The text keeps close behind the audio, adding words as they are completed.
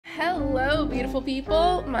Hello, beautiful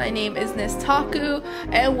people. My name is Nestakoo,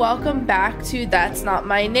 and welcome back to That's Not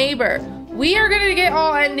My Neighbor. We are going to get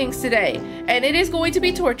all endings today, and it is going to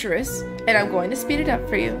be torturous, and I'm going to speed it up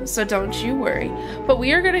for you, so don't you worry. But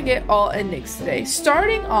we are going to get all endings today,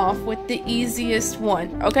 starting off with the easiest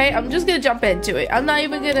one, okay? I'm just going to jump into it. I'm not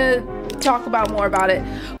even going to talk more about it.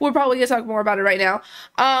 We're probably going to talk more about it right now.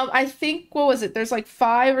 I think, what was it? There's like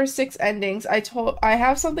 5 or 6 endings. I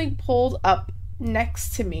have something pulled up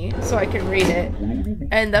next to me so I can read it.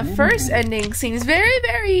 And the first ending seems very,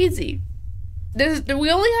 very easy. We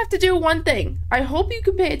only have to do one thing. I hope you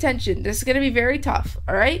can pay attention. This is going to be very tough,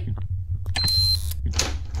 alright?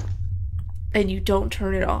 And you don't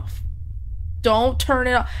turn it off. Don't turn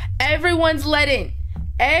it off. Everyone's let in.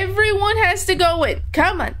 Everyone has to go in.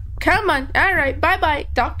 Come on. Come on. Alright, bye-bye.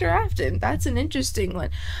 Dr. Afton. That's an interesting one.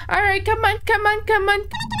 Alright, come on, come on, come on.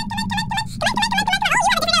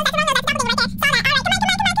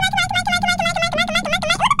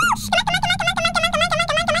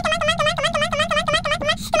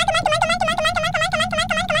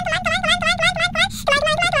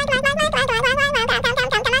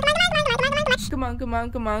 Come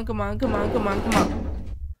on, come on, come on, come on, come on, come on.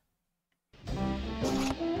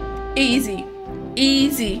 Easy.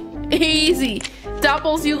 Easy. Easy.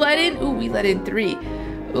 Doppels you let in? Ooh, we let in 3.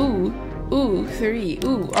 Ooh, 3.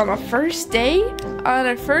 Ooh, on a first day? On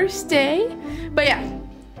a first day? But yeah,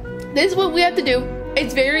 this is what we have to do.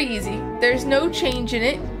 It's very easy. There's no change in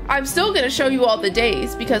it. I'm still going to show you all the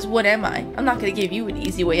days because what am I? I'm not going to give you an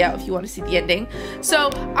easy way out if you want to see the ending. So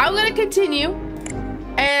I'm going to continue.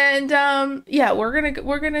 And yeah, we're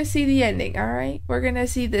gonna see the ending, all right? We're gonna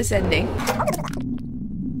see this ending.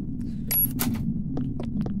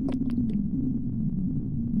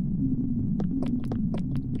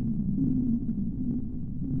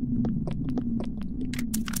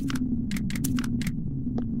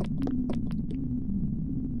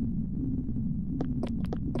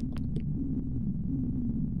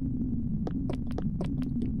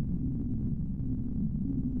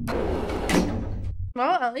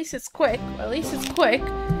 Well, at least it's quick. At least it's quick.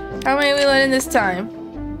 How many we let in this time?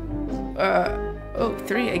 Oh,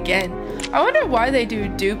 3 again. I wonder why they do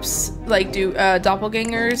dupes, like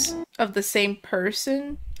doppelgangers of the same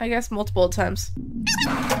person. I guess multiple times.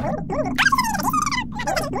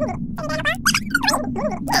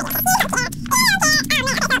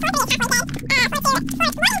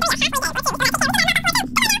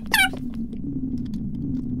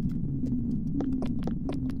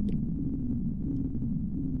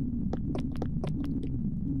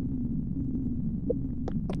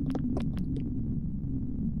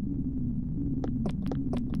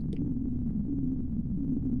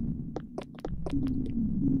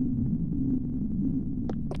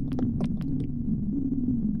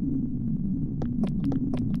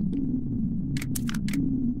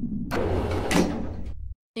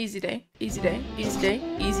 Easy day, easy day, easy day,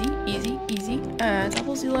 easy, easy, easy.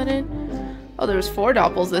 Doppels you let in? Oh, there was 4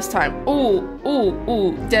 doppels this time.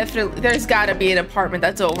 Ooh, definitely. There's gotta be an apartment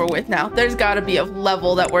that's over with now. There's gotta be a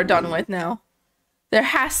level that we're done with now. There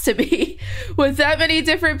has to be. With that many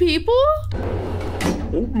different people?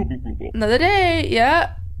 Another day,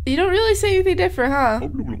 yeah. You don't really say anything different, huh?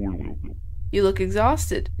 You look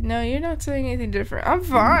exhausted. No, you're not saying anything different. I'm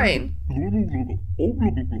fine.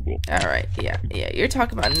 Alright, yeah, you're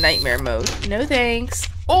talking about nightmare mode. No thanks.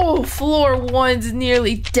 Oh, floor 1's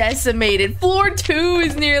nearly decimated. Floor 2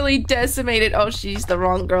 is nearly decimated. Oh, she's the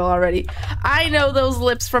wrong girl already. I know those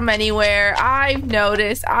lips from anywhere. I've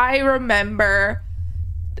noticed. I remember.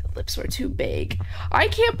 The lips were too big. I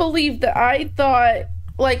can't believe that I thought,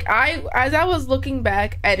 like, as I was looking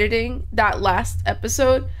back editing that last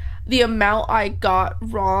episode, the amount I got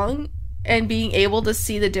wrong and being able to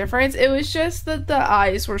see the difference, it was just that the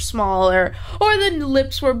eyes were smaller or the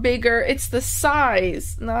lips were bigger. It's the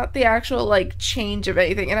size, not the actual like change of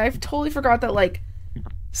anything. And I've totally forgot that like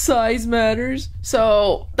size matters.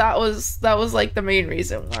 So that was like the main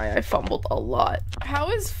reason why I fumbled a lot. How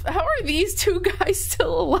are these 2 guys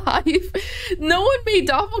still alive? No one made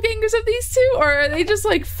doppelgangers of these 2, or are they just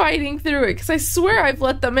like fighting through it? Because I swear I've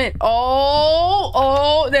let them in.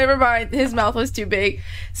 Oh, never mind. His mouth was too big.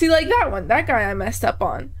 See, like that guy I messed up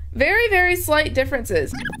on. Very, very slight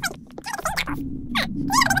differences.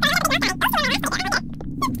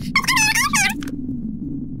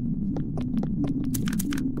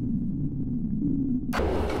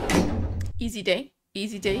 Easy day,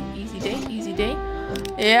 easy day, easy day, easy day.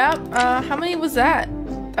 Yeah, how many was that?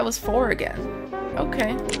 That was 4 again.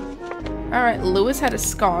 Okay. Alright, Lewis had a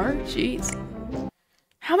scar. Jeez.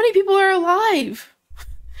 How many people are alive?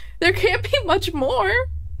 There can't be much more.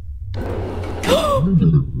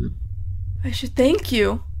 I should thank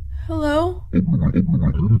you. Hello?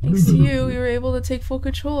 Thanks to you, we were able to take full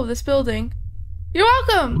control of this building. You're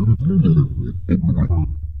welcome!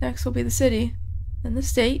 Next will be the city, then the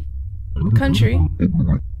state, the country.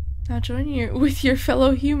 Now join with your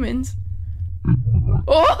fellow humans.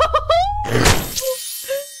 Oh!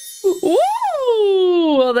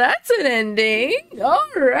 Ooh, well that's an ending.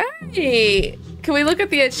 Alright. Can we look at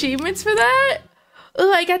the achievements for that?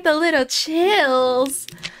 Oh, I got the little chills.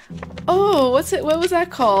 Oh, what was that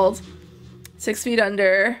called? 6 feet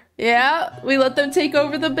under. Yeah, we let them take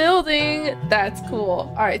over the building. That's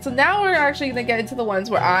cool. Alright, so now we're actually gonna get into the ones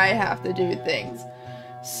where I have to do things.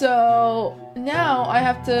 So now I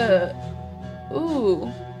have to,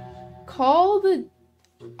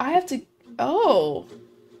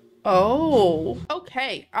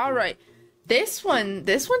 okay, alright. This one's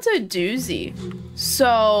a doozy.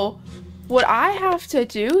 So what I have to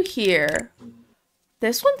do here,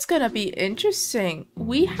 this one's gonna be interesting.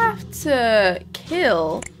 We have to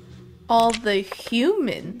kill all the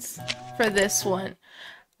humans for this one.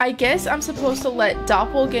 I guess I'm supposed to let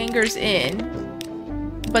doppelgangers in,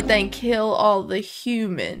 but then kill all the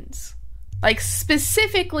humans. Like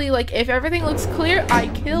specifically, like if everything looks clear, I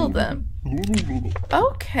kill them.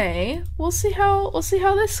 Okay, we'll see how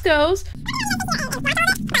this goes.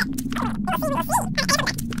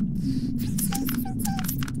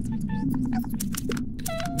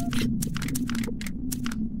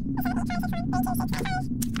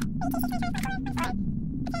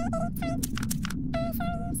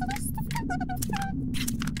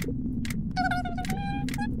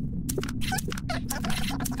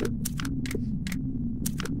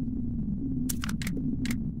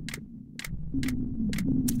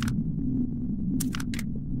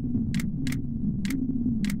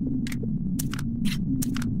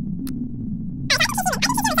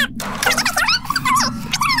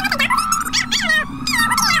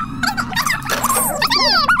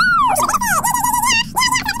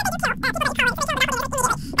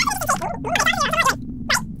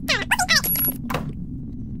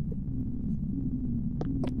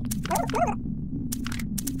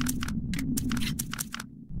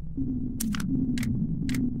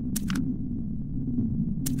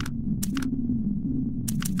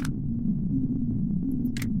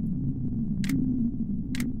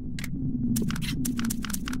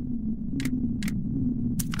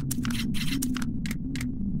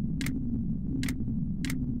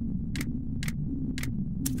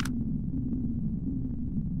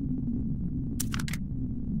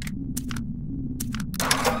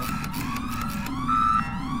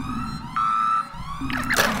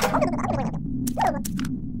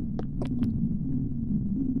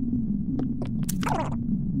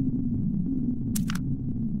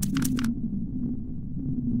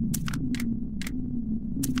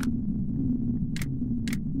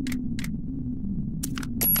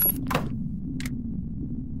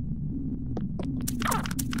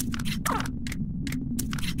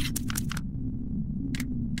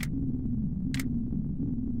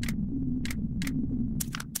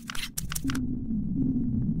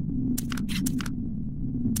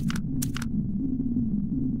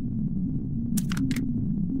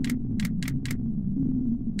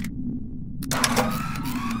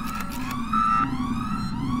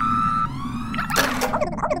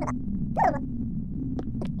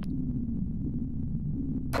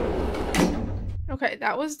 Okay,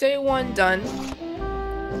 that was day 1 done.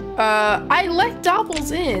 I let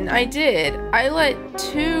doppels in. I did. I let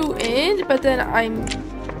 2 in, but then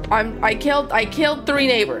I killed 3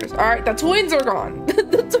 neighbors. All right, the twins are gone.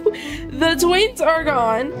 the twins are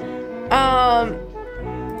gone.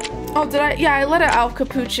 Oh, did I? Yeah, I let an elf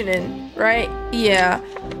capuchin in, right? Yeah.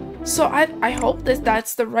 So I hope that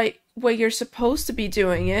that's the right way you're supposed to be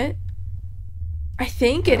doing it. I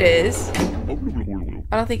think it is.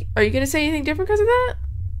 I don't think. Are you gonna say anything different because of that?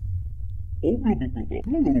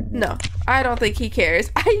 No, I don't think he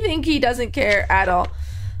cares. I think he doesn't care at all.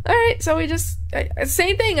 All right, so we just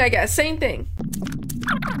same thing, I guess. Same thing.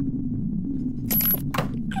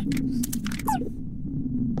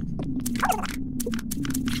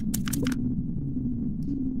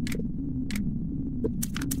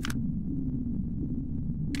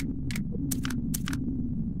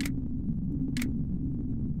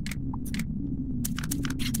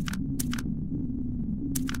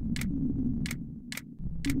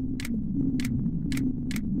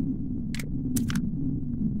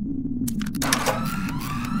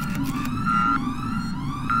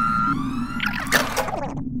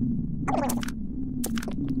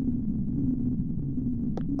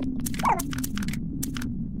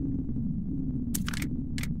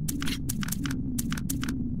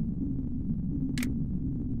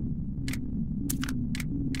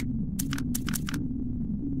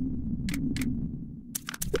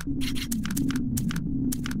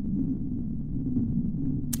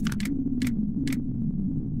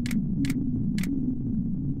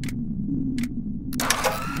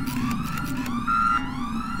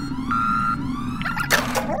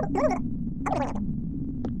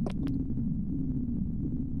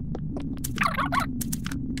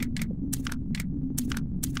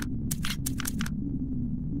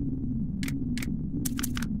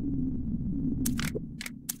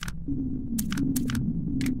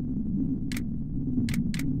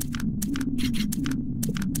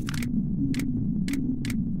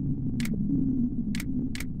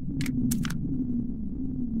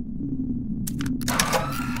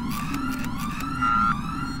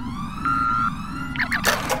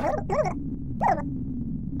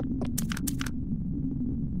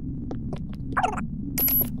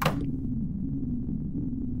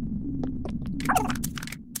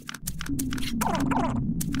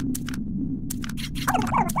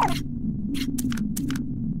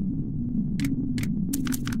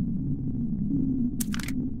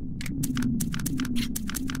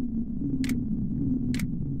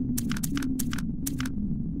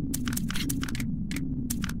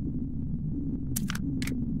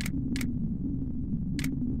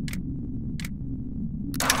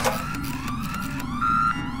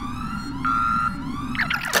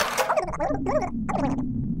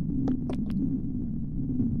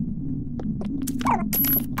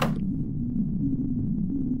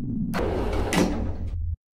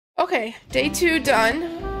 Okay, day 2 done.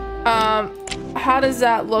 How does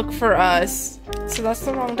that look for us? So that's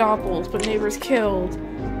the wrong doppels, but neighbors killed.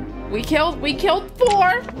 We killed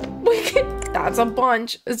 4! That's a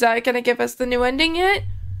bunch. Is that gonna give us the new ending yet?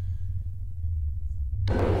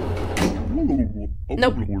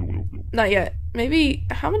 Nope. Not yet. Maybe,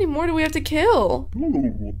 how many more do we have to kill?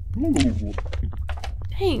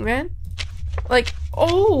 Dang, man. Like,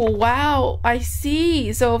 oh, wow, I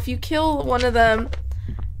see. So if you kill one of them,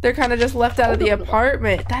 they're kind of just left out of the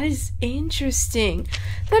apartment. That is interesting.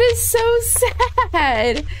 That is so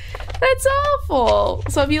sad. That's awful.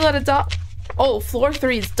 So if you let a oh, floor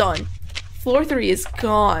 3 is done. Floor 3 is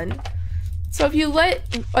gone. So if you let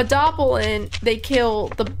a doppel in, they kill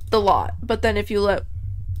the lot. But then if you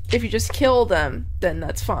just kill them, then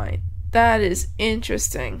that's fine. That is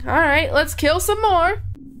interesting. All right, let's kill some more.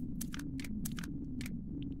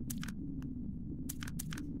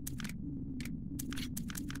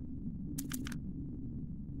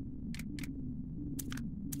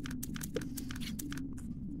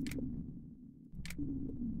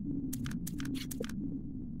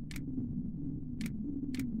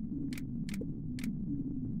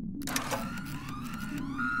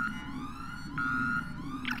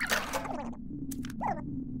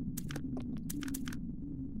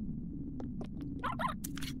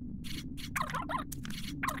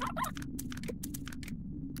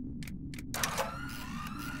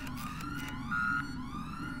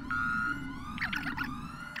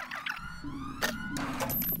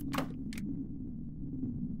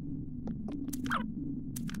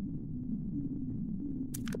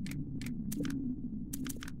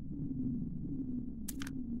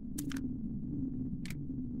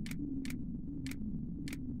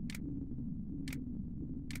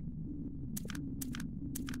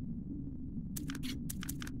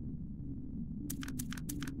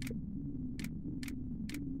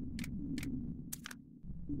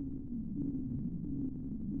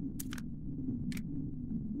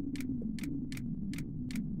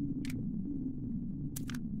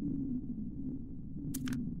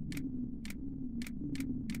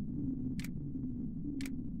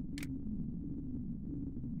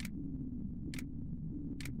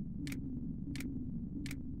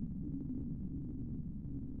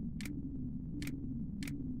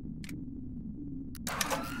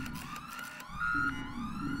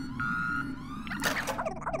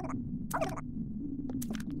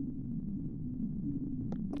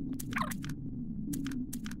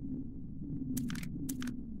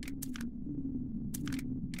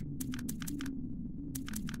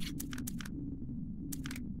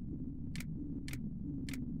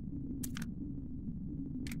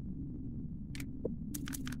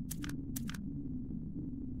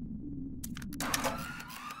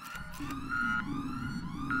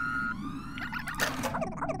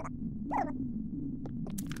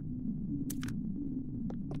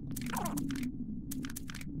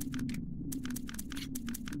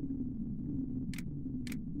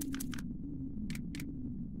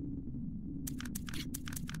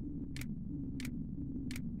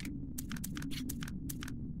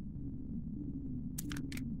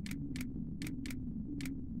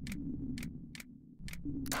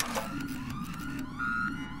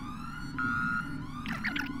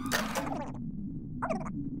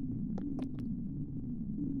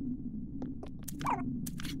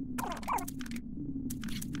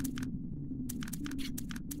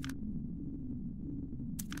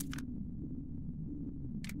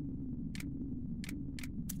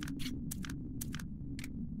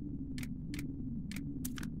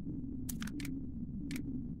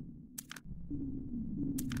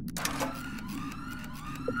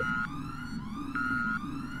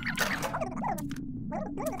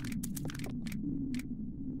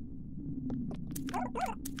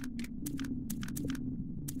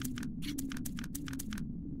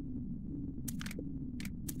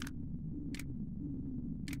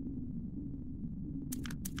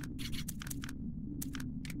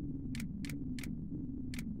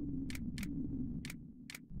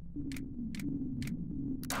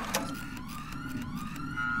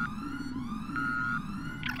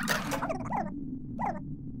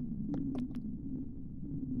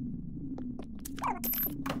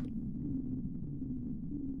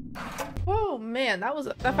 Oh man, that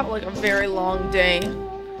felt like a very long day.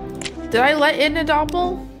 Did I let in a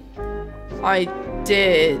doppel? I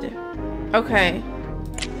did. Okay.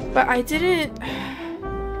 But I didn't.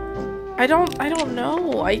 I don't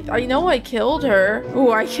know. I know I killed her.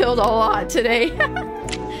 Ooh, I killed a lot today.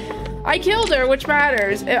 I killed her, which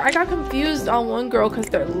matters. I got confused on one girl because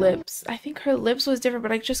their lips. I think her lips was different,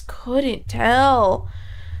 but I just couldn't tell.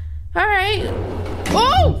 Alright.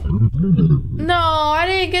 Oh! No, I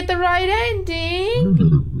didn't get the right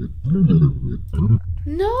ending.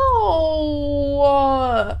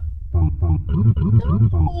 No.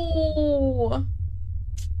 No.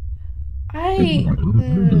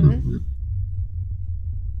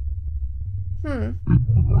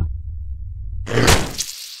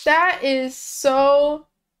 That is so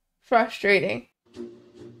frustrating.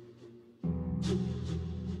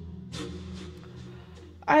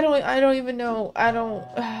 I don't even know.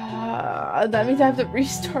 That means I have to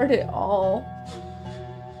restart it all.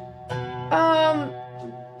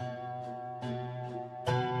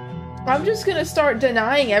 I'm just gonna start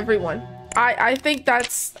denying everyone. I think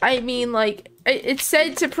that's, I mean, like, it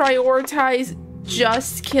said to prioritize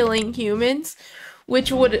just killing humans,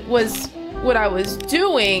 which was what I was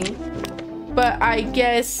doing, but I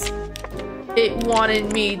guess it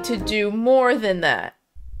wanted me to do more than that.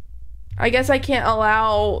 I guess I can't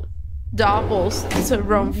allow doppels to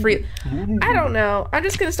roam free. I don't know. I'm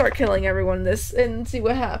just gonna start killing everyone in this and see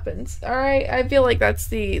what happens. Alright? I feel like that's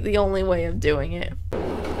the only way of doing it.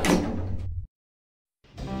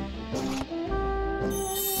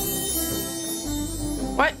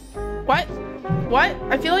 What? What? What?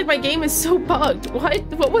 I feel like my game is so bugged. What?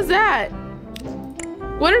 What was that?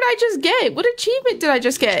 What did I just get? What achievement did I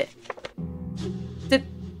just get?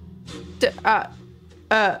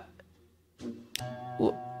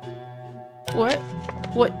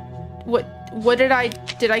 What did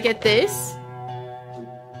I get this?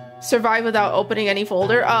 Survive without opening any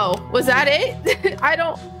folder? Oh, was that it? I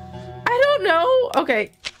don't know.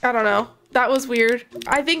 Okay, I don't know. That was weird.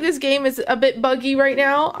 I think this game is a bit buggy right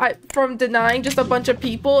now. From denying just a bunch of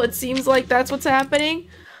people, it seems like that's what's happening.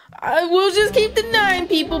 We'll just keep denying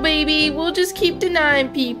people, baby. We'll just keep denying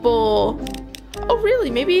people. Oh, really?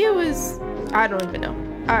 Maybe it was... I don't even know.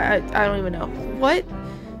 I don't even know. What?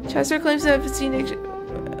 Chester claims to have seen...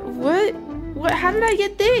 What? What? How did I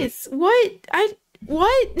get this? What?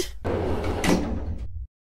 What?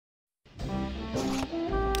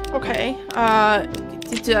 Okay.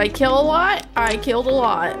 Did I kill a lot? I killed a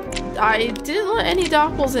lot. I didn't let any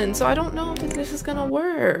doppels in, so I don't know if this is gonna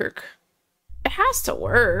work. It has to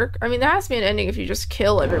work. I mean, there has to be an ending if you just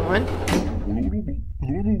kill everyone.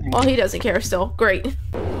 Well, he doesn't care still. Great.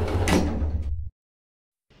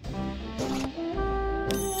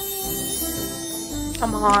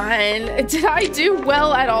 Come on. Did I do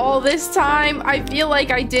well at all this time? I feel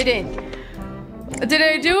like I didn't. Did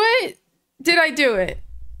I do it? Did I do it?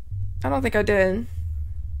 I don't think I did.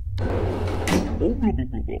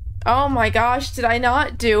 Oh my gosh, did I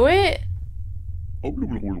not do it?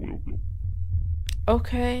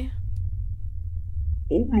 Okay.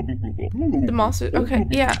 The monster. Okay,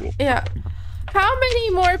 yeah. How many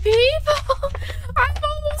more people? I've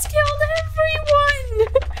almost killed everyone!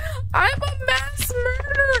 I'm a mass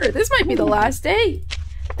murderer! This might be the last day.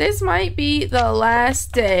 This might be the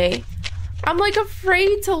last day. I'm like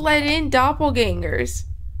afraid to let in doppelgangers.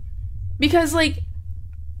 Because like,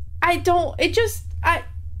 I don't know.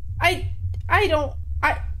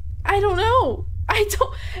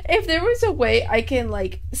 If there was a way I can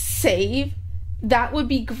like save, that would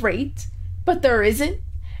be great, but there isn't,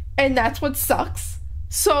 and that's what sucks.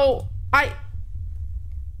 So I'm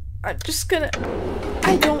just gonna,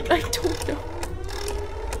 I don't know.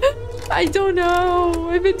 I don't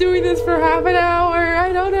know. I've been doing this for half an hour.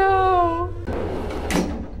 I don't know.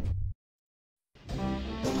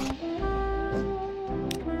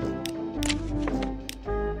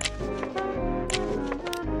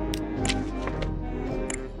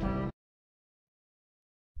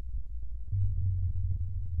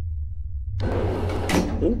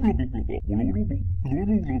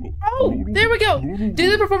 Oh, there we go. Due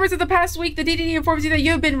to the performance of the past week, the D.D.D informs you that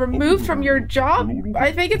you have been removed from your job.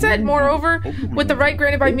 I think it said, moreover, with the right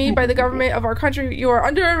granted by me, by the government of our country, you are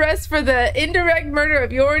under arrest for the indirect murder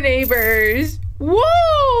of your neighbors.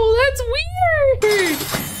 Whoa, that's weird.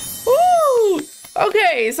 Woo.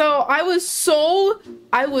 Okay, so I was so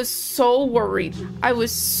worried. I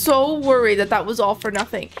was so worried that that was all for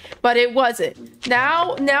nothing, but it wasn't.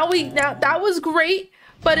 Now that was great,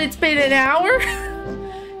 but it's been an hour.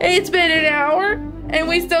 It's been an hour, and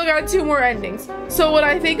we still got 2 more endings. So what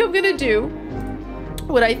I think I'm gonna do,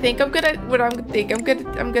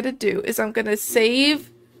 I'm gonna do is I'm gonna save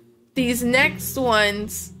these next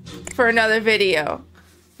ones for another video,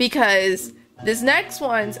 because this next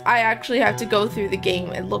ones I actually have to go through the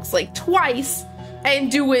game, it looks like twice,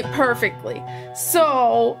 and do it perfectly.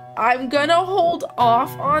 So I'm gonna hold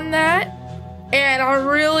off on that and I'm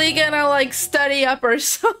really gonna like study up or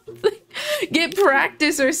something, get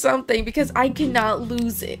practice or something, because I cannot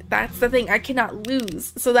lose it. That's the thing, I cannot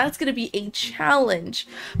lose. So that's gonna be a challenge.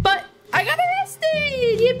 But I got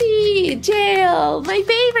arrested! Yippee! Jail! My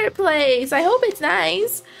favorite place! I hope it's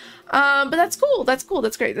nice. But that's cool. That's cool.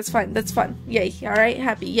 That's great. That's fun. That's fun. Yay. Alright.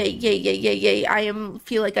 Happy. Yay. Yay. Yay. Yay. Yay.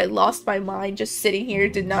 Feel like I lost my mind just sitting here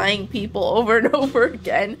denying people over and over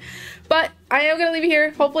again. But I am gonna leave it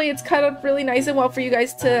here. Hopefully it's cut up really nice and well for you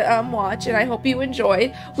guys to watch, and I hope you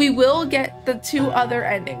enjoyed. We will get the 2 other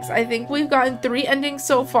endings. I think we've gotten 3 endings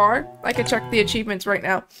so far. I can check the achievements right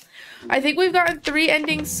now. I think we've gotten 3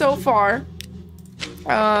 endings so far.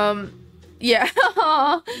 Yeah.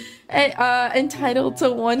 Entitled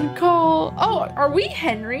to 1 call. Oh, are we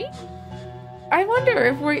Henry? I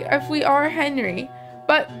wonder if we are Henry.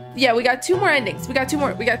 But yeah, we got 2 more endings. We got 2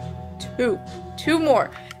 more. We got 2 more.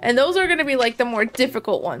 And those are going to be like the more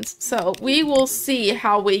difficult ones. So we will see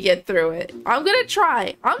how we get through it. I'm going to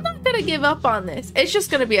try. I'm not going to give up on this. It's just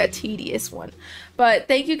going to be a tedious one. But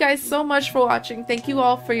thank you guys so much for watching. Thank you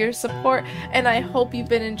all for your support. And I hope you've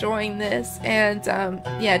been enjoying this. And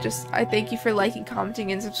yeah, I thank you for liking,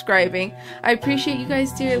 commenting, and subscribing. I appreciate you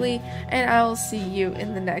guys dearly. And I will see you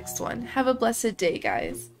in the next one. Have a blessed day,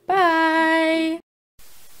 guys. Bye.